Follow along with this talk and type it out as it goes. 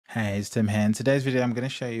Hey, it's Tim here. In today's video, I'm going to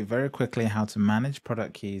show you very quickly how to manage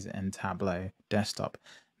product keys in Tableau Desktop.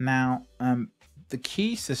 Now, the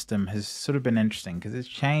key system has sort of been interesting because it's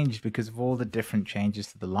changed because of all the different changes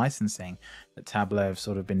to the licensing that Tableau have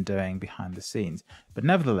sort of been doing behind the scenes. But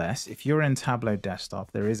nevertheless, if you're in Tableau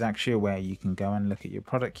Desktop, there is actually a way you can go and look at your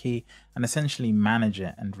product key and essentially manage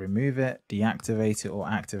it and remove it, deactivate it, or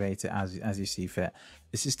activate it as you see fit.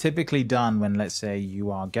 This is typically done when, let's say,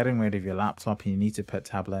 you are getting rid of your laptop and you need to put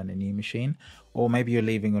Tableau in a new machine, or maybe you're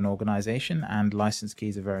leaving an organization and license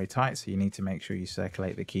keys are very tight, so you need to make sure you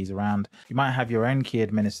circulate the keys around. You might have your own key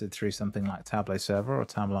administered through something like Tableau Server or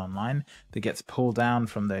Tableau Online that gets pulled down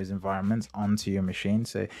from those environments onto your machine.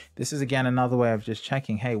 So this is, again, another way of just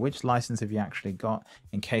checking, hey, which license have you actually got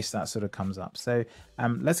in case that sort of comes up. So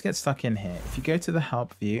let's get stuck in here. If you go to the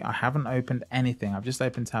help view, I haven't opened anything. I've just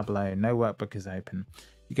opened Tableau, no workbook is open.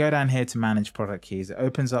 You go down here to manage product keys. It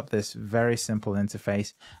opens up this very simple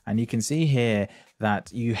interface, and you can see here that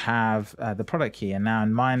you have the product key. And now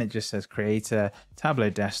in mine, it just says creator, Tableau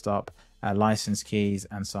Desktop, license keys,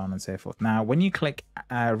 and so on and so forth. Now, when you click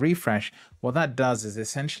refresh, what that does is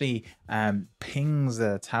essentially pings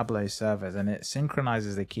the Tableau servers and it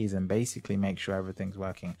synchronizes the keys and basically makes sure everything's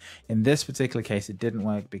working. In this particular case, it didn't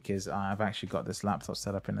work because I've actually got this laptop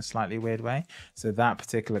set up in a slightly weird way. So that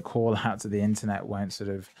particular call out to the internet won't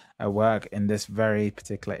sort of work in this very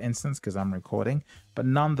particular instance because I'm recording. But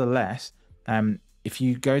nonetheless, if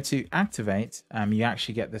you go to activate, you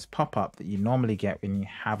actually get this pop-up that you normally get when you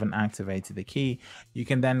haven't activated the key. You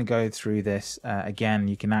can then go through this again.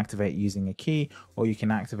 You can activate using a key, or you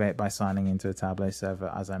can activate by signing into a Tableau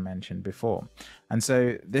server, as I mentioned before. And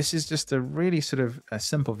so this is just a really sort of a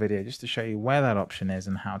simple video just to show you where that option is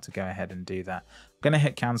and how to go ahead and do that. I'm going to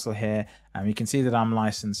hit cancel here. You can see that I'm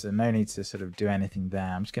licensed, so no need to sort of do anything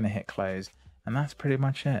there. I'm just going to hit close. And that's pretty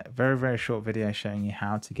much it. Very, very short video showing you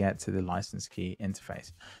how to get to the license key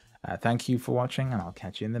interface. Thank you for watching, and I'll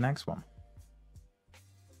catch you in the next one.